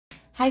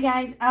Hi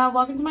guys,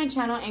 welcome to my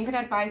channel, Anchored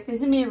Advice.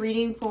 This is me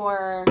reading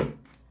for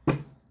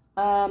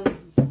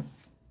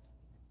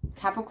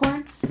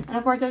Capricorn. And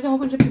of course, there's a whole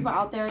bunch of people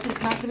out there. This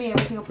is not going to be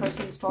every single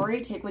person's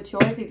story. Take what's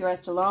yours, leave the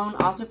rest alone.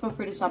 Also, feel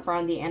free to swap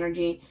around the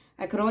energy.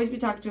 I could always be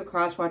talking to a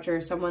cross-watcher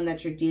or someone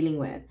that you're dealing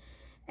with.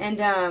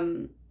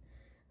 And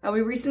we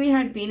recently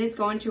had Venus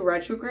go into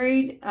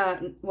retrograde.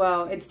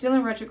 Well, it's still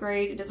in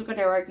retrograde. It doesn't go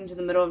direct into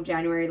the middle of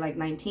January, like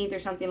 19th or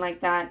something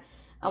like that.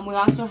 We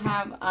also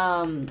have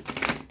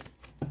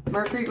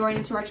Mercury going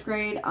into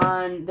retrograde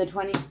on the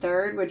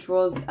 23rd, which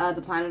rules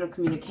the planet of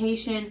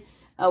communication.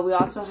 We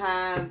also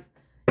have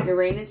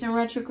Uranus in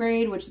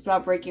retrograde, which is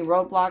about breaking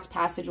roadblocks,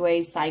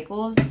 passageways,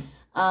 cycles.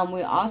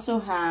 We also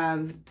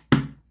had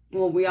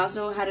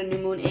a new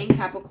moon in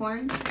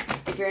Capricorn.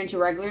 If you're into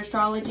regular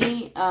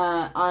astrology,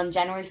 on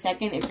January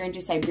 2nd, if you're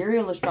into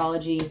sidereal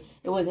astrology,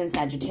 it was in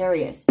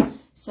Sagittarius.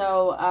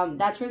 So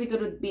that's really good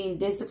with being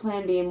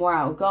disciplined, being more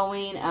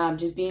outgoing,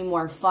 just being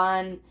more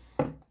fun.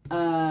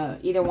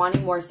 Either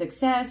wanting more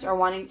success or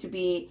wanting to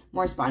be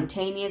more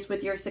spontaneous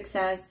with your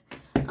success.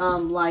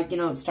 Like, you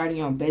know, starting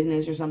your own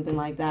business or something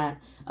like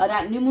that.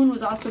 That new moon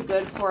was also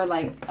good for,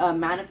 like,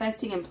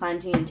 manifesting and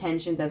planting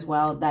intentions as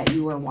well that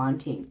you were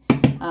wanting.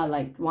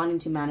 Like, wanting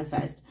to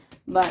manifest.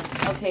 But,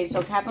 okay,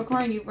 so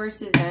Capricorn, you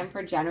versus them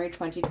for January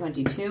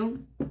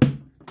 2022.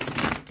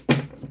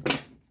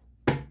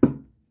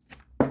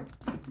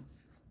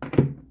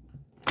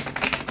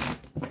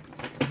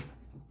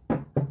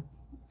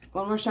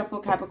 One more shuffle,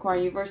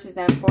 Capricorn, you versus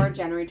them for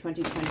January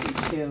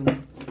 2022.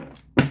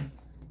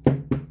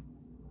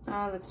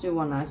 Let's do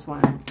one last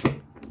one.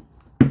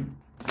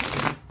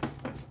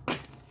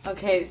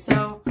 Okay,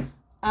 so,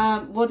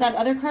 well, that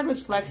other card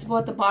was flexible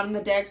at the bottom of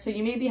the deck, so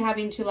you may be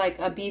having to,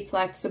 like, be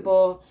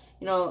flexible,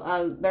 you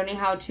know, learning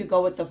how to go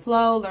with the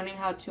flow, learning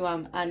how to,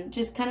 and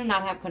just kind of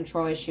not have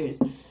control issues.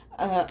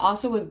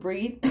 Also with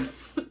breathe,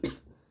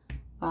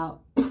 wow.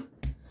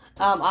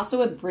 Also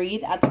with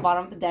breathe at the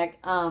bottom of the deck,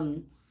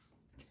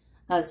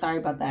 sorry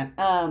about that.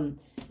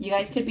 You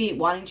guys could be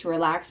wanting to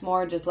relax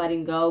more, just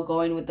letting go,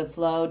 going with the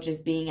flow,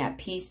 just being at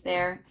peace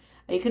there.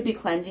 You could be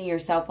cleansing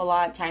yourself a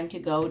lot. Time to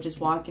go, just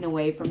walking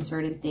away from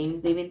certain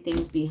things, leaving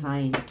things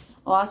behind.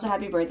 Oh, also,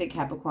 happy birthday,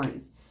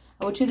 Capricorns.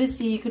 To the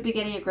sea, you could be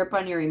getting a grip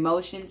on your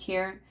emotions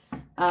here.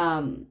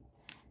 And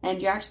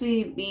you're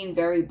actually being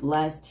very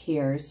blessed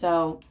here.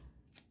 So,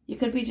 you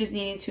could be just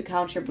needing to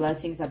count your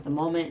blessings at the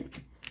moment.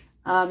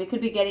 You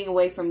could be getting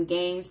away from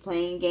games,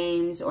 playing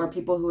games, or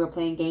people who are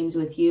playing games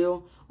with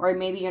you. Or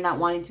maybe you're not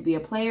wanting to be a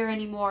player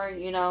anymore,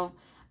 you know.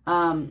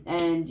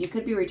 And you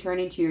could be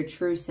returning to your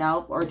true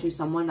self or to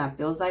someone that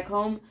feels like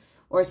home.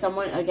 Or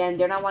someone, again,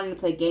 they're not wanting to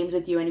play games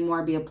with you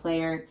anymore, be a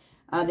player.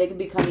 They could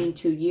be coming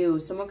to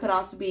you. Someone could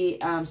also be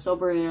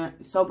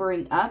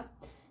sobering up,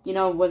 you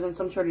know, was on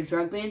some sort of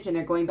drug binge and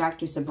they're going back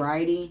to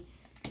sobriety.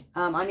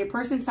 On your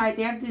person's side,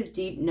 they have this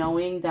deep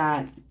knowing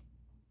that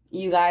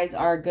you guys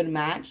are a good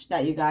match,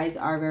 that you guys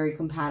are very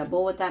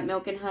compatible with that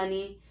milk and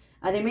honey.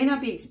 They may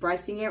not be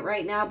expressing it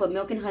right now, but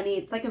milk and honey,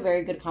 it's like a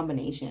very good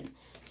combination.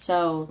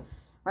 So,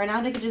 right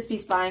now they could just be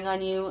spying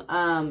on you,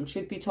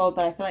 truth be told,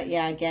 but I feel like,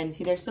 yeah, again,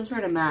 see, there's some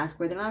sort of mask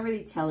where they're not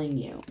really telling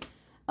you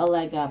a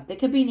leg up. They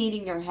could be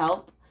needing your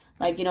help.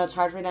 Like, you know, it's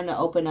hard for them to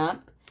open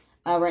up.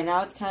 Right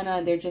now, it's kind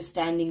of, they're just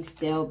standing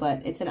still,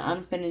 but it's an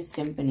unfinished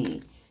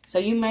symphony. So,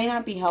 you may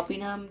not be helping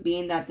them,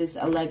 being that this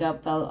a leg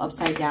up fell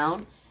upside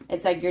down.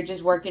 It's like you're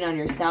just working on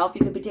yourself.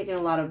 You could be taking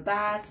a lot of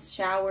baths,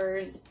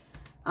 showers.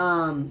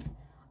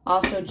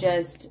 Also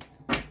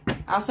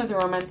the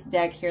romance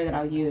deck here that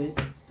I'll use.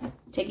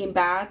 Taking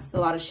baths, a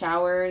lot of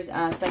showers,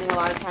 spending a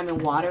lot of time in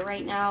water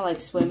right now, like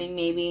swimming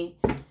maybe.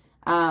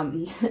 I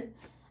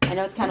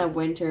know it's kind of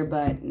winter,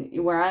 but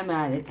where I'm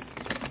at, it's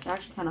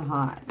actually kind of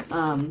hot.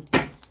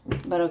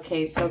 But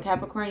okay, so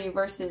Capricorn, you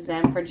versus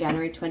them for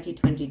January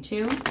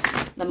 2022.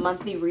 The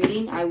monthly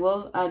reading, I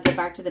will get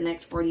back to the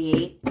next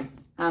 48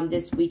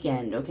 this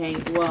weekend, okay?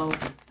 Well,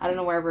 I don't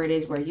know wherever it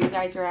is where you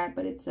guys are at,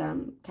 but it's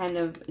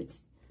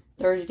it's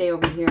Thursday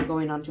over here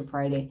going on to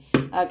Friday.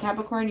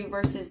 Capricorn, you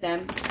versus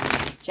them,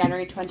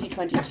 January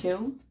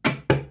 2022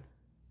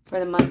 for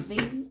the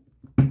monthly.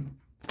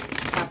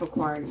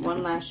 Capricorn,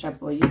 one last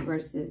shuffle, you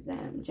versus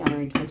them,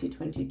 January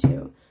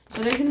 2022.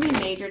 So there's going to be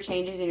major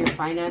changes in your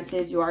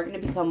finances. You are going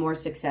to become more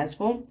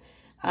successful.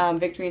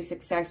 Victory and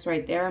success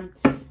right there.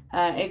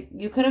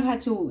 You could have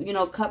had to, you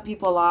know, cut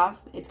people off.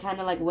 It's kind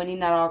of like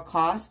winning at all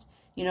cost.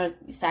 You know,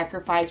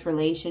 sacrifice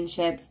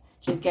relationships.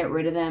 Just get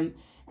rid of them.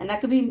 And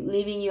that could be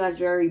leaving you as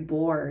very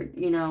bored,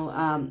 you know.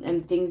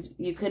 And things,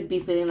 you could be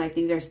feeling like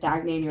things are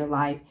stagnant in your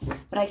life.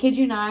 But I kid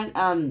you not,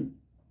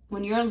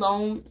 when you're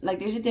alone, like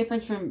there's a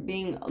difference from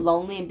being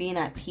lonely and being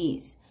at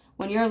peace.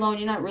 When you're alone,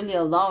 you're not really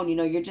alone. You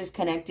know, you're just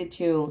connected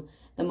to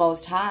the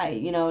Most High,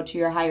 you know, to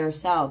your higher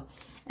self.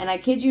 And I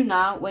kid you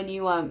not, when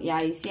you,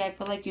 yeah, you see, I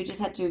feel like you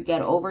just had to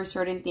get over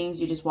certain things.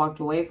 You just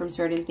walked away from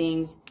certain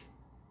things,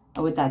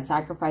 with that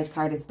sacrifice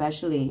card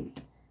especially,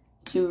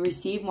 to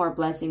receive more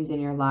blessings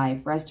in your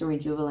life, rest and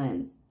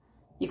rejuvenance.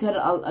 You could,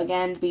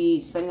 again,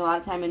 be spending a lot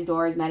of time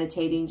indoors,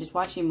 meditating, just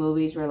watching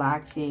movies,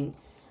 relaxing.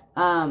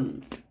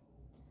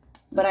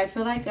 But I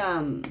feel like,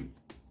 I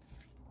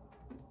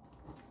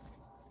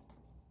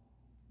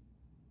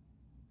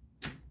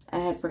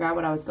had forgot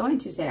what I was going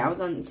to say. I was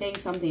saying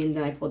something and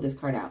then I pulled this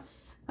card out.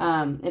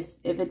 If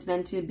it's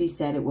meant to be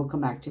said, it will come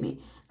back to me.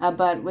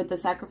 But with the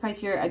sacrifice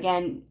here,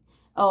 again,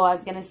 oh, I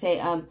was going to say,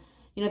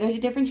 you know, there's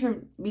a difference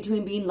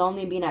between being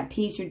lonely and being at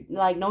peace. You're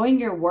like, knowing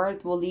your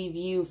worth will leave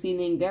you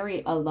feeling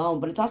very alone,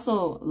 but it's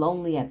also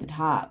lonely at the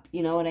top.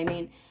 You know what I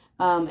mean?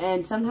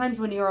 And sometimes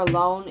when you're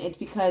alone, it's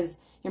because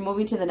you're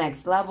moving to the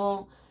next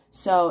level.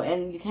 So,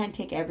 and you can't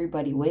take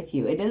everybody with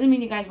you. It doesn't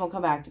mean you guys won't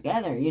come back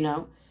together, you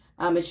know?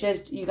 It's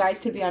just you guys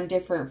could be on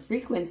different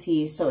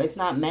frequencies, so it's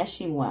not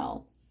meshing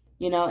well.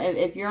 You know,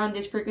 if you're on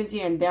this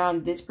frequency and they're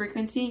on this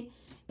frequency,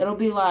 it'll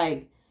be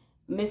like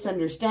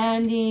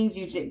misunderstandings.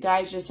 You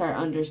guys just start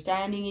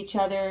understanding each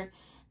other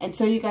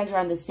until you guys are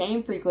on the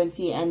same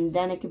frequency, and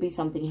then it could be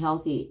something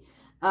healthy.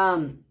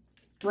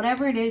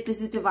 Whatever it is,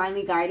 this is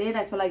divinely guided.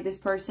 I feel like this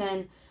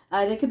person,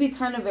 they could be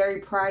kind of very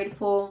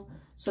prideful,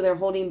 so they're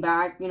holding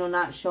back, you know,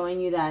 not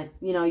showing you that,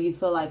 you know, you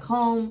feel like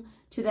home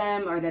to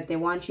them or that they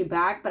want you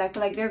back. But I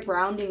feel like they're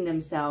grounding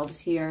themselves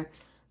here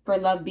for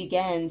love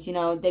begins. You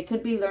know, they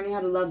could be learning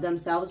how to love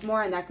themselves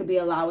more, and that could be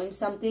allowing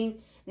something.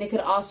 And it could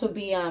also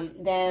be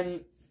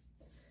them,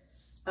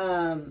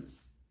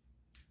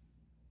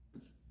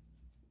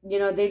 you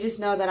know, they just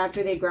know that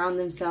after they ground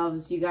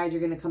themselves, you guys are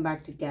going to come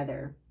back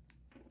together.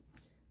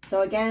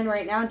 So again,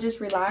 right now, just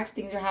relax.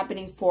 Things are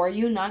happening for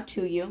you, not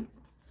to you.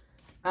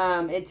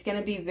 It's going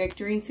to be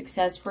victory and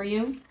success for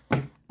you.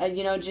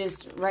 You know,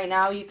 just right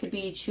now, you could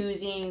be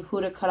choosing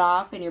who to cut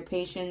off, and you're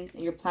patient,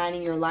 and you're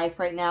planning your life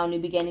right now, new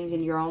beginnings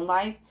in your own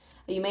life.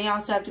 You may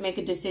also have to make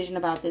a decision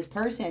about this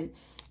person.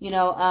 You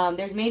know,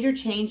 there's major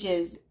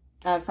changes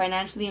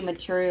financially and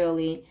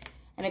materially,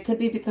 and it could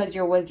be because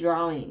you're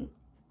withdrawing.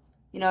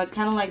 You know, it's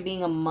kind of like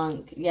being a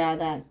monk. Yeah,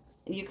 that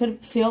you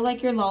could feel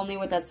like you're lonely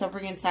with that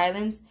suffering and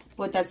silence,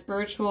 with that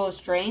spiritual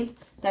strength,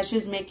 that's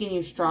just making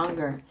you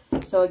stronger.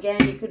 So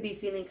again, you could be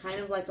feeling kind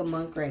of like a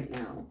monk right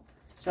now.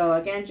 So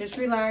again, just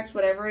relax.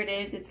 Whatever it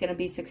is, it's going to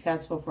be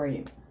successful for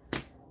you.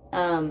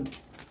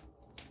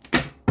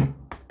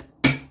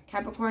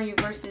 Capricorn, you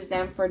versus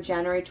them for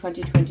January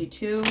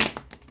 2022.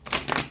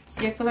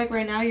 See, I feel like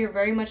right now you're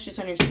very much just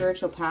on your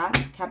spiritual path.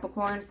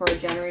 Capricorn for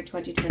January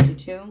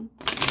 2022.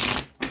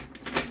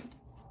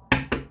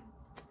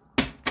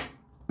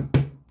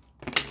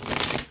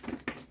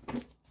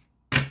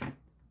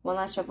 One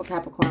last shuffle,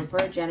 Capricorn, for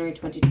January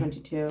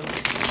 2022.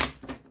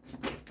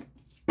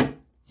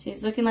 See,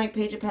 it's looking like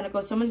Page of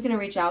Pentacles. Someone's going to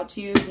reach out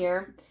to you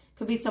here.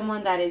 Could be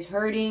someone that is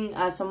hurting,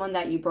 someone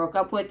that you broke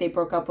up with. They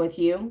broke up with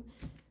you.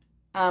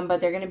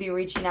 But they're going to be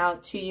reaching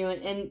out to you.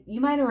 And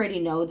you might already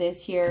know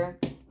this here.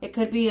 It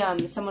could be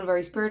someone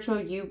very spiritual,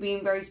 you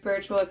being very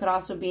spiritual. It could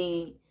also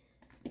be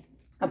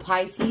a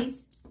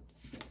Pisces.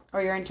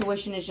 Or your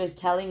intuition is just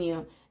telling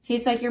you. See,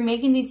 it's like you're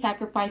making these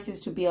sacrifices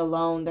to be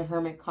alone, the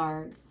Hermit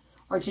card.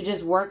 Or to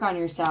just work on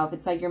yourself.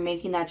 It's like you're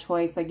making that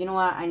choice. Like, you know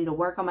what? I need to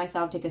work on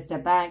myself, take a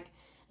step back.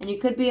 And you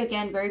could be,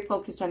 again, very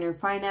focused on your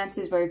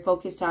finances, very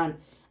focused on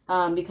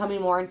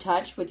becoming more in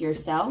touch with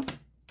yourself.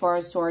 Four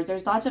of Swords.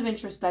 There's lots of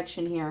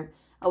introspection here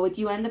with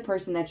you and the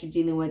person that you're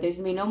dealing with. There's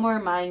going to be no more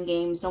mind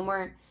games, no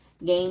more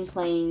game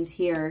playings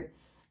here.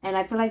 And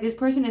I feel like this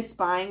person is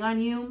spying on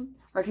you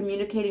or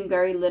communicating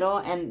very little.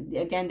 And,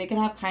 again, they could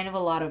have kind of a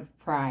lot of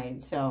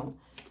pride. So,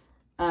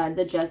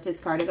 the Justice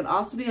card. It could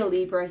also be a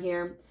Libra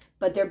here,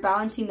 but they're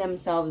balancing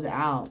themselves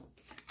out.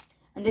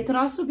 And they could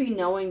also be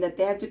knowing that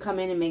they have to come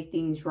in and make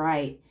things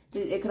right.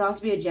 It could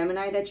also be a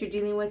Gemini that you're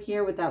dealing with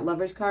here with that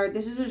Lovers card.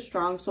 This is a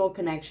strong soul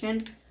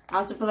connection. I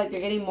also feel like they're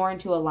getting more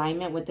into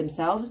alignment with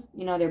themselves.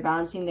 You know, they're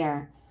balancing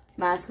their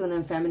masculine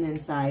and feminine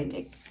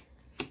side.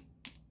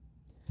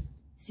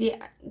 See,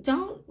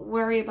 don't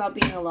worry about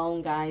being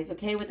alone, guys,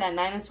 okay? With that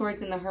Nine of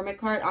Swords and the Hermit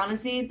card,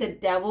 honestly, the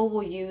devil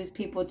will use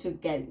people to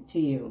get to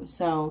you.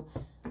 So,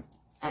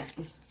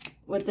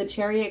 with the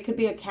Chariot, it could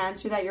be a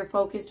Cancer that you're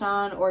focused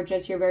on, or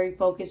just you're very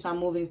focused on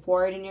moving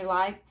forward in your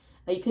life.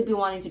 You could be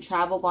wanting to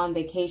travel, go on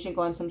vacation,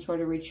 go on some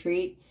sort of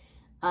retreat.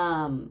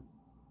 You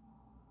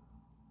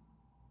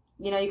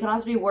know, you could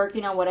also be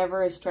working on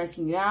whatever is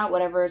stressing you out,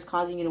 whatever is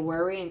causing you to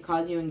worry and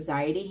cause you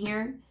anxiety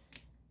here.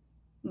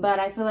 But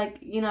I feel like,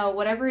 you know,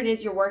 whatever it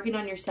is, you're working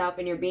on yourself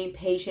and you're being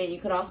patient. You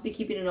could also be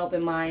keeping an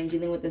open mind,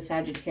 dealing with the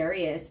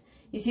Sagittarius.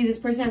 You see, this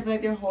person, I feel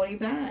like they're holding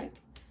back.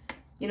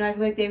 You know, I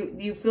feel like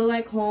you feel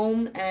like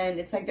home, and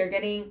it's like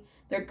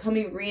they're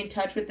coming in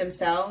touch with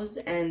themselves,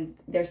 and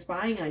they're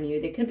spying on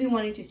you. They could be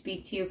wanting to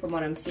speak to you from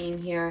what I'm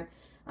seeing here.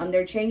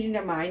 They're changing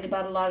their mind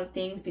about a lot of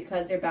things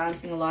because they're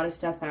balancing a lot of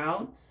stuff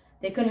out.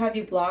 They could have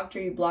you blocked,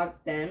 or you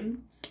blocked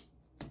them.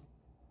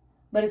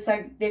 But it's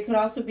like they could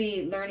also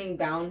be learning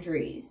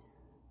boundaries.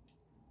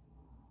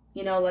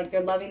 You know, like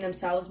they're loving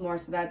themselves more,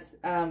 so that's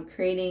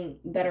creating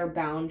better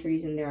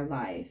boundaries in their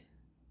life.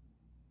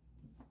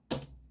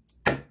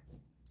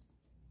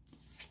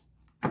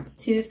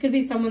 See, this could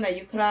be someone that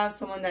you cut off,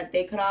 someone that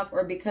they cut off,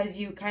 or because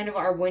you kind of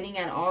are winning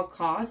at all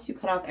costs, you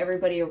cut off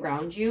everybody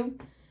around you.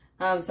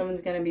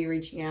 Someone's going to be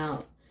reaching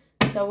out.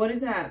 So what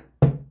is that?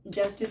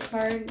 Justice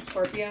card,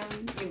 Scorpio,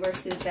 you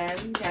versus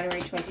them,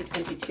 January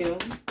 2022.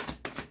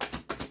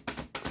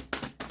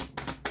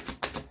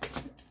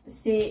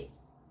 See,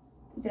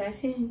 did I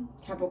say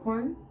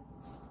Capricorn?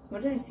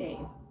 What did I say?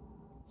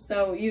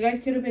 So you guys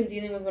could have been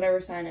dealing with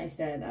whatever sign I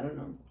said. I don't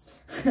know.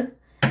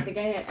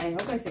 I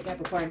hope I said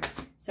Capricorn.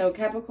 So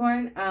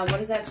Capricorn, what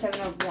is that? 7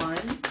 of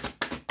Wands.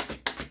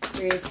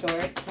 3 of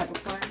Swords,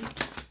 Capricorn.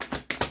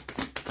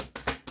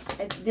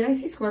 Did I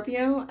say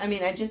Scorpio? I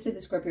mean, I just did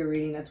the Scorpio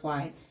reading, that's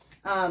why.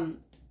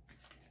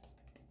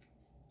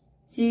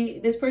 See,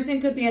 this person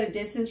could be at a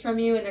distance from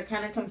you and they're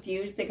kind of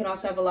confused. They could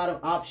also have a lot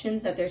of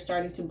options that they're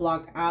starting to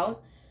block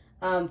out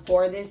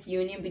for this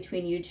union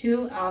between you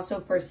two. Also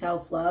for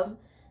self-love.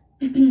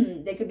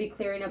 They could be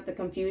clearing up the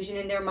confusion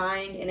in their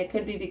mind, and it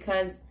could be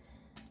because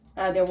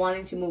they're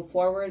wanting to move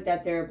forward,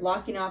 that they're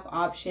blocking off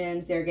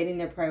options, they're getting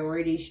their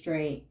priorities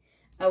straight.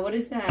 What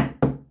is that?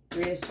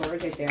 3 of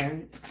Swords right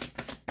there.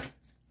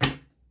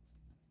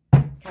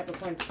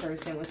 Capricorn's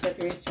person. What's the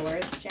 3 of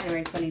Swords?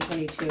 January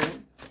 2022.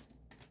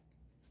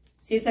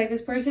 See, it's like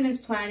this person is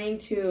planning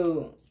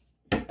to...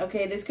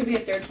 Okay, this could be a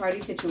third-party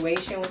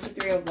situation. What's the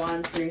 3 of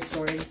Wands, 3 of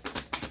Swords?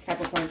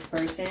 Capricorn's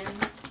person.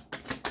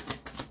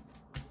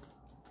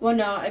 Well,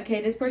 no,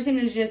 okay, this person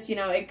is just, you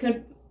know, it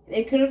could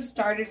have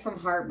started from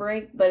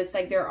heartbreak, but it's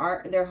like their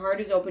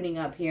heart is opening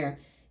up here.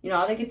 You know,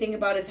 all they can think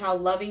about is how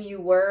loving you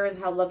were,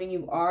 how loving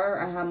you are,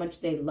 or how much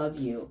they love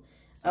you.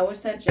 What's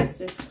that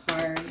Justice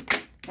card?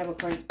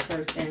 Capricorn's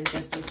person,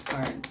 Justice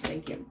card.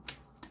 Thank you.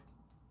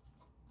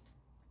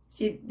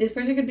 See, this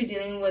person could be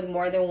dealing with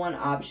more than one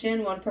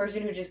option. One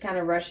person who just kind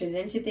of rushes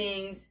into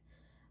things,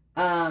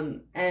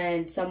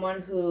 and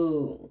someone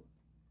who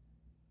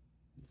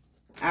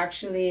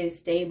actually is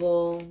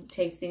stable,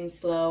 takes things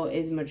slow,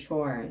 is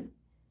mature.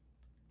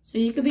 So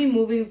you could be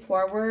moving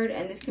forward,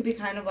 and this could be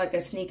kind of like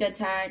a sneak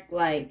attack,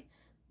 like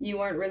you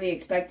weren't really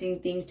expecting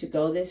things to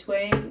go this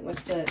way.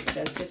 What's the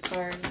Justice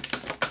card?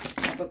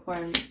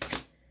 Capricorn.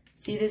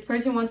 See, this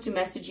person wants to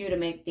message you to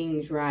make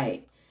things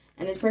right.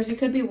 And this person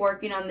could be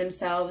working on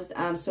themselves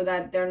so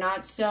that they're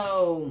not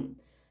so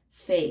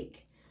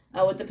fake.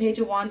 With the Page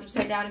of Wands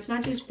upside down, it's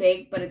not just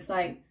fake, but it's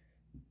like,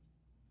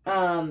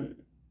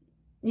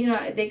 you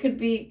know, they could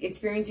be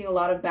experiencing a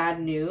lot of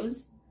bad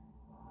news,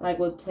 like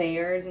with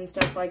players and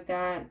stuff like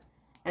that.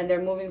 And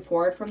they're moving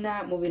forward from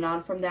that, moving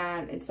on from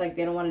that. It's like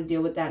they don't want to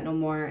deal with that no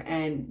more.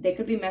 And they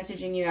could be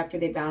messaging you after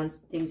they balance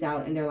things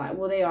out. And they're like,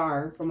 well, they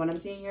are. From what I'm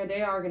seeing here,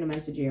 they are going to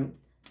message you.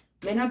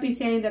 May not be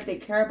saying that they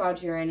care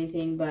about you or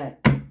anything, but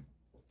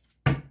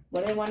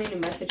what are they wanting to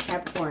message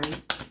Capricorn?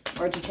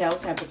 Or to tell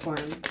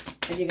Capricorn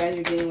if you guys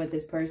are dealing with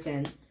this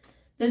person?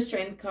 The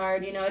Strength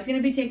card, you know, it's going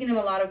to be taking them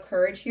a lot of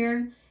courage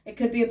here. It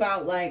could be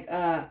about like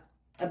a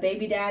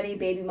baby daddy,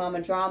 baby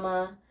mama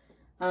drama.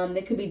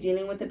 They could be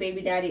dealing with the baby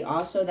daddy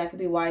also. That could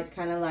be why it's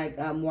kind of like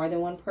more than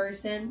one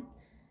person.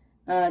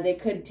 They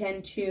could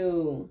tend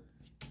to...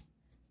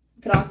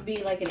 Could also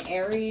be like an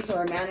Aries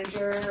or a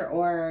manager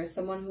or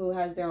someone who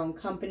has their own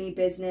company,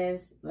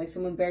 business, like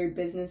someone very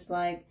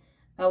business-like.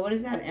 What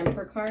is that?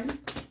 Emperor card?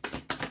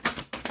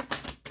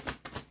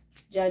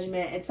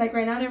 Judgment. It's like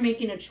right now they're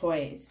making a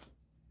choice.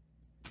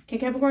 Can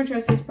Capricorn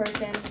trust this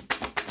person?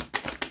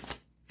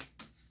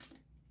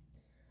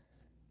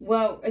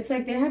 Well, it's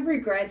like they have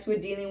regrets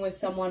with dealing with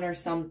someone or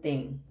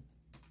something.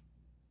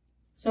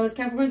 So is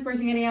Capricorn's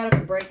person getting out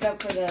of a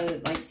breakup for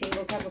the like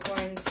single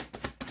Capricorns?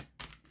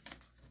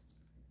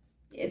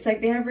 It's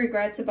like they have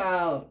regrets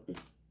about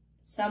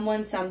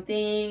someone,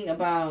 something,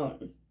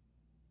 about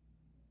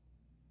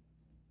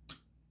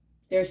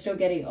they're still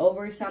getting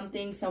over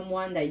something,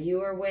 someone that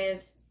you were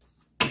with.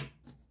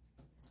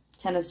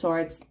 10 of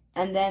Swords.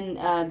 And then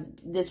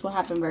this will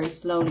happen very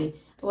slowly.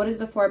 What is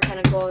the 4 of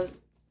Pentacles?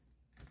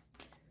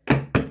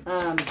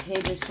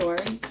 Page of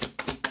Swords.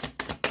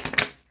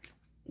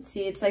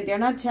 See, it's like they're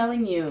not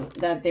telling you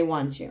that they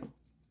want you.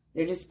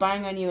 They're just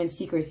spying on you in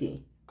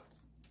secrecy.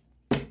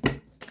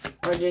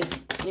 Or just,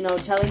 you know,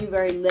 telling you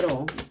very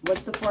little.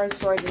 What's the 4 of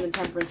Swords in the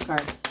Temperance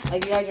card?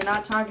 Like, you guys are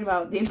not talking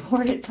about the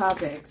important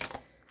topics.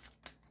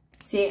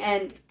 See,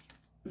 and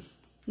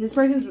this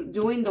person's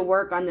doing the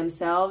work on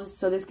themselves.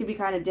 So this could be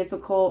kind of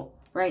difficult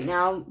right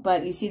now.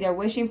 But you see, they're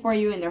wishing for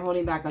you and they're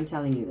holding back on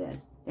telling you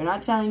this. They're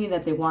not telling you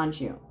that they want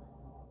you.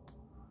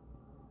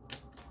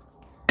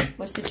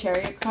 What's the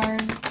Chariot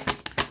card?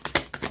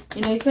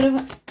 You know, you could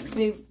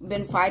have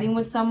been fighting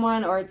with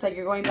someone, or it's like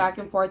you're going back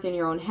and forth in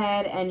your own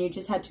head and you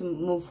just had to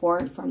move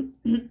forward from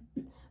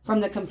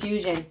the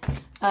confusion.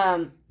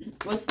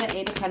 What's the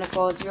 8 of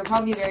Pentacles? You're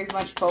probably very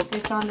much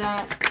focused on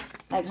that,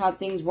 like how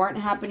things weren't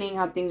happening,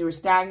 how things were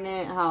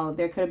stagnant, how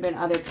there could have been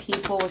other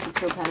people. With the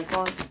 2 of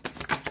Pentacles?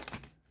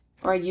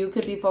 Or you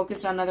could be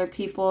focused on other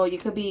people. You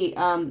could be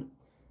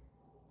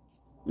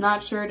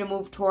not sure to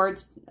move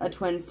towards a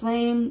twin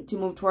flame, to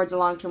move towards a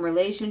long-term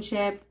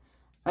relationship.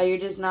 You're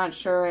just not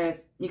sure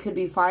if you could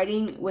be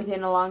fighting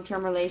within a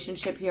long-term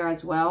relationship here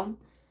as well.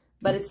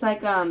 But it's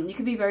like you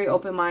could be very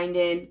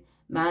open-minded,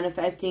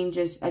 manifesting,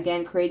 just,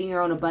 again, creating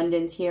your own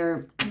abundance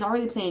here. Not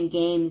really playing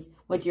games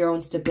with your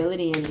own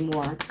stability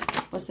anymore.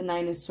 What's the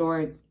Nine of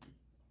Swords?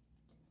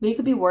 But you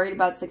could be worried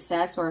about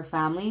success or a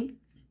family.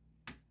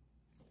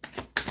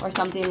 Or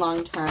something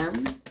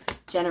long-term.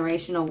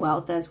 Generational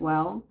wealth as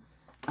well.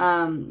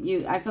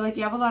 I feel like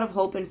you have a lot of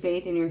hope and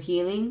faith in your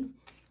healing.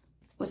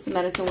 What's the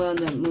Medicine Wheel and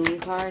the Moon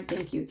card?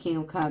 Thank you, King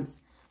of Cups.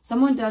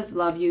 Someone does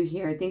love you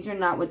here. Things are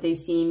not what they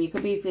seem. You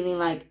could be feeling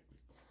like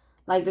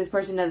this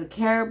person doesn't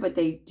care, but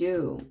they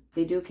do.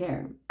 They do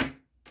care.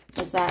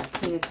 What's that?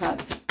 King of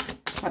Cups.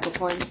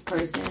 Capricorn's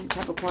person.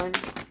 Capricorn.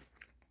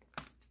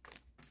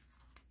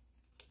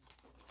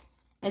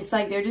 It's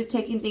like they're just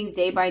taking things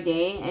day by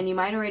day, and you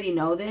might already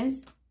know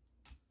this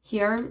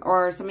here,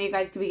 or some of you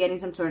guys could be getting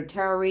some sort of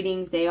tarot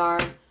readings. They are.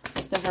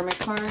 What's the Hermit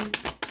card?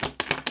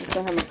 What's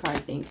the Hermit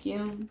card? Thank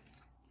you.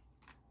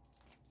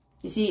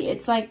 You see,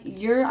 it's like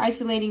you're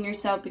isolating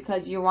yourself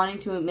because you're wanting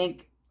to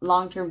make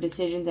long-term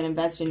decisions and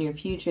invest in your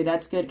future.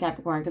 That's good,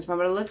 Capricorn, because from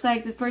what it looks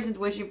like, this person's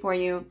wishing for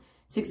you.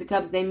 Six of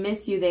Cups, they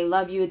miss you, they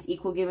love you, it's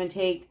equal give and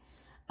take,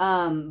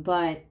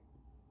 but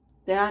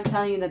they're not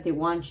telling you that they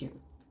want you.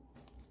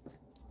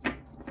 I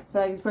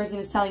feel like this person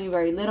is telling you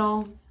very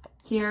little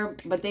here,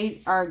 but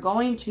they are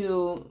going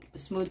to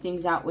smooth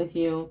things out with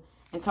you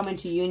and come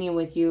into union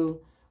with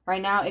you.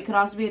 Right now, it could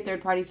also be a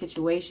third-party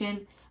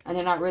situation, and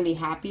they're not really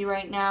happy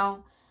right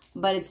now.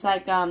 But it's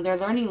like they're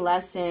learning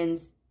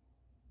lessons,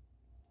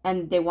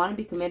 and they want to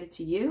be committed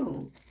to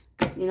you.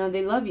 You know,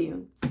 they love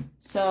you.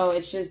 So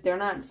it's just they're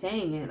not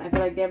saying it. I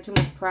feel like they have too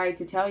much pride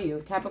to tell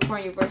you.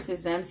 Capricorn, you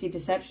versus them. See,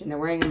 deception. They're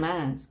wearing a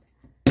mask.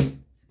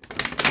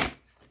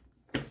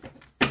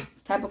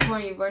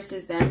 Capricorn, you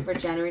versus them for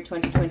January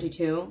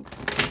 2022.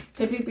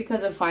 Could be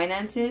because of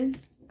finances.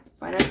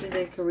 Finances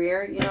and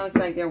career. You know, it's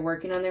like they're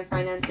working on their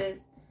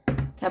finances.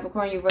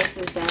 Capricorn, you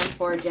versus them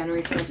for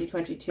January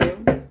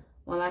 2022.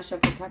 One last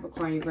shot for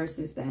Capricorn, you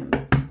versus them.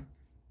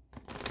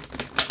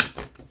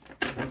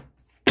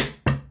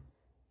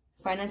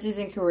 Finances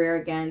and career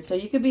again. So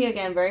you could be,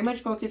 again, very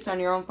much focused on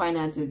your own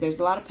finances. There's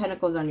a lot of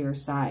pentacles on your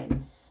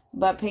side.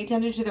 But pay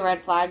attention to the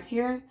red flags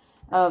here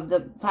of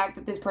the fact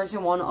that this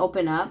person won't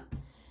open up.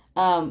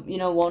 You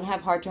know, won't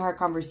have heart-to-heart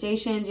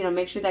conversations. You know,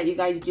 make sure that you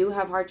guys do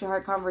have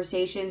heart-to-heart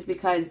conversations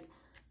because,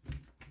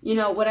 you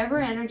know, whatever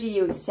energy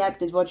you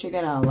accept is what you're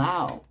going to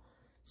allow.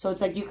 So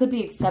it's like you could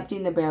be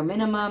accepting the bare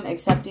minimum,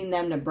 accepting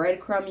them to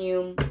breadcrumb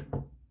you.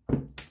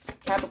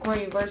 Capricorn,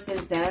 you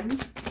versus them.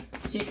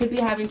 So you could be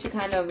having to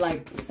kind of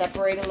like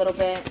separate a little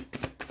bit.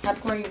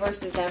 Capricorn, you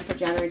versus them for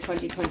January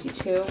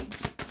 2022.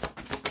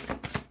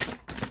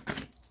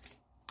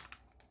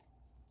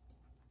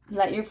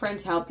 Let your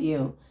friends help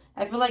you.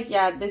 I feel like,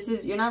 yeah, this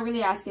is, you're not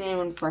really asking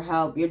anyone for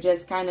help. You're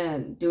just kind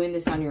of doing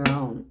this on your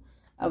own.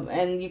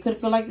 And you could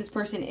feel like this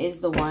person is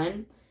the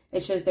one.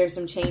 It's just there's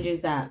some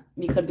changes that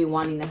you could be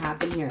wanting to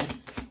happen here.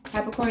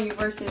 Capricorn, you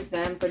versus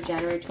them for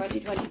January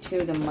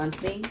 2022, the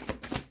monthly.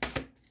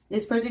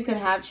 This person could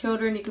have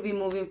children. You could be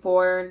moving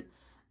forward,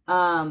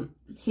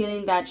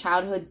 healing that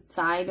childhood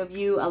side of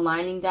you,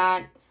 aligning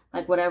that,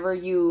 like whatever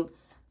you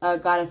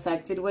got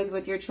affected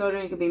with your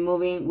children. You could be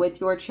moving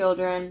with your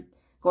children,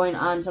 going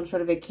on some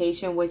sort of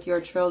vacation with your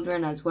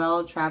children as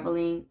well,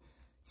 traveling.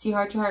 See,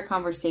 heart-to-heart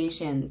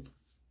conversations.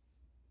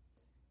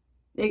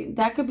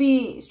 That could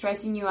be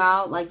stressing you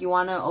out, like you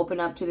want to open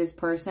up to this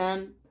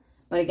person.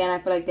 But again, I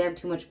feel like they have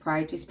too much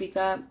pride to speak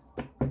up.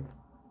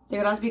 There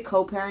could also be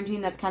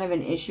co-parenting. That's kind of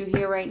an issue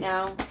here right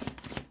now.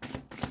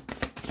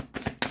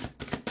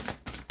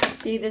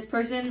 See, this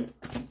person,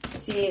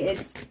 see,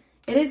 it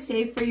is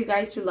safe for you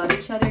guys to love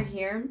each other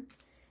here.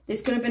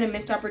 This could have been a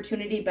missed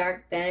opportunity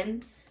back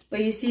then.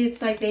 But you see,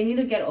 it's like they need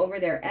to get over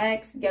their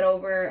ex, get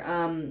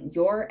over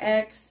your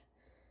ex.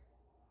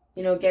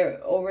 You know, get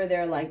over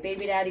their, like,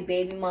 baby daddy,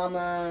 baby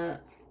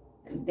mama.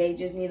 They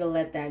just need to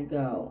let that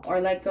go.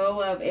 Or let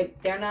go of, if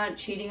they're not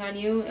cheating on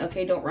you,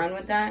 okay, don't run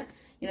with that.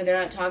 You know,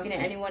 they're not talking to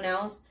anyone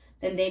else.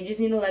 Then they just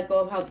need to let go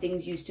of how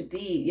things used to be.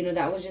 You know,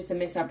 that was just a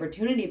missed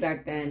opportunity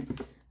back then.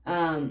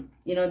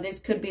 You know, this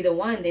could be the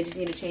one. They just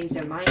need to change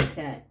their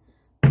mindset.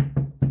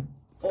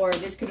 Or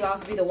this could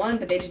also be the one,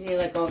 but they just need to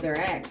let go of their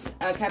ex.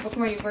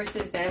 Capricorn, you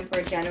versus them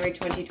for January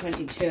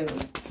 2022.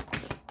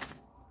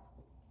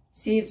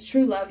 See, it's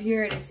true love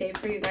here. It is safe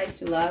for you guys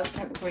to love.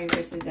 Capricorn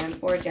versus them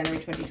for January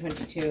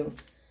 2022.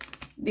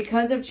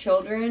 Because of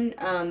children,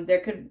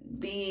 that could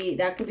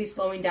be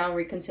slowing down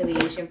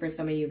reconciliation for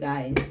some of you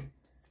guys.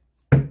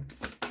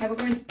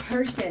 Capricorn's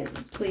person,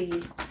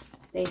 please.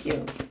 Thank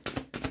you.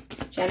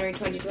 January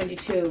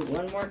 2022.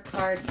 One more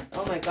card.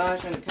 Oh my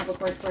gosh, on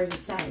Capricorn's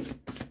person side.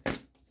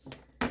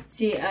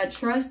 See,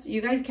 trust.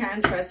 You guys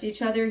can trust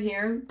each other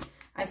here.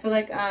 I feel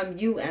like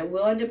you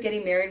will end up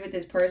getting married with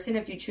this person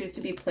if you choose to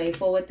be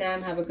playful with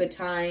them, have a good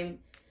time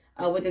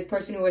with this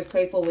person who was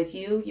playful with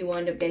you. You will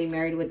end up getting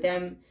married with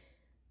them.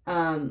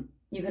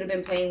 You could have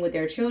been playing with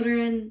their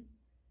children.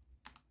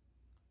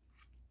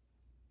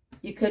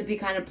 You could be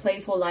kind of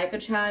playful like a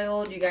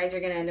child. You guys are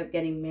going to end up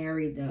getting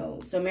married, though.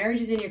 So marriage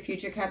is in your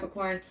future,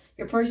 Capricorn.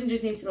 Your person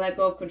just needs to let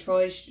go of control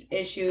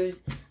issues.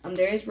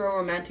 There is real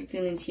romantic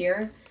feelings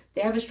here.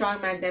 They have a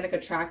strong magnetic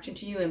attraction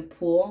to you and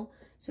pull.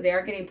 So they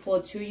are getting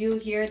pulled to you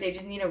here. They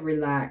just need to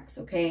relax,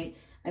 okay?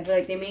 I feel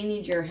like they may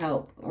need your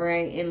help, all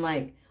right, in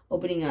like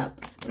opening up.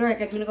 But all right,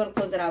 guys, I'm going to go and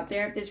close that out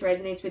there. If this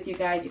resonates with you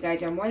guys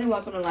are more than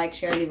welcome to like,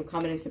 share, leave a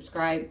comment, and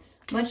subscribe.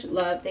 Much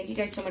love. Thank you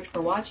guys so much for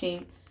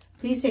watching.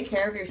 Please take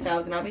care of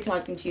yourselves, and I'll be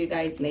talking to you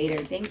guys later.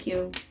 Thank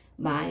you.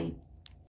 Bye.